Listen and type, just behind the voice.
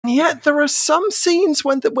yet there are some scenes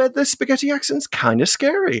where the spaghetti accent's kind of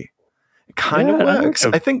scary. It kind of works.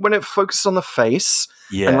 I think when it focuses on the face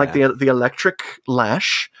and like the electric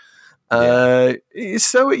lash.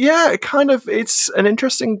 It's an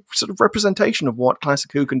interesting sort of representation of what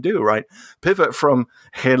Classic Who can do, right? Pivot from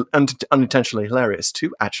unintentionally hilarious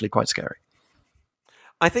to actually quite scary.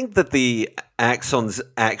 I think that the Axons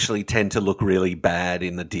actually tend to look really bad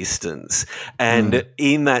in the distance. And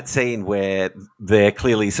in that scene where they're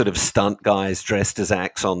clearly sort of stunt guys dressed as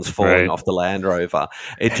Axons falling off the Land Rover,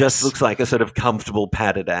 it just looks like a sort of comfortable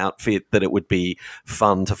padded outfit that it would be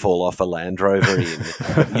fun to fall off a Land Rover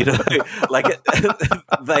in. You know, like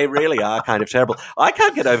they really are kind of terrible. I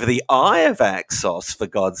can't get over the Eye of Axos, for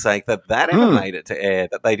God's sake, that ever made it to air,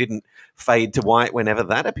 that they didn't fade to white whenever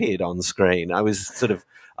that appeared on screen. I was sort of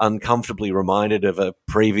uncomfortably reminded of a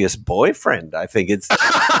previous boyfriend. I think it's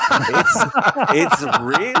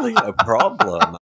really a problem.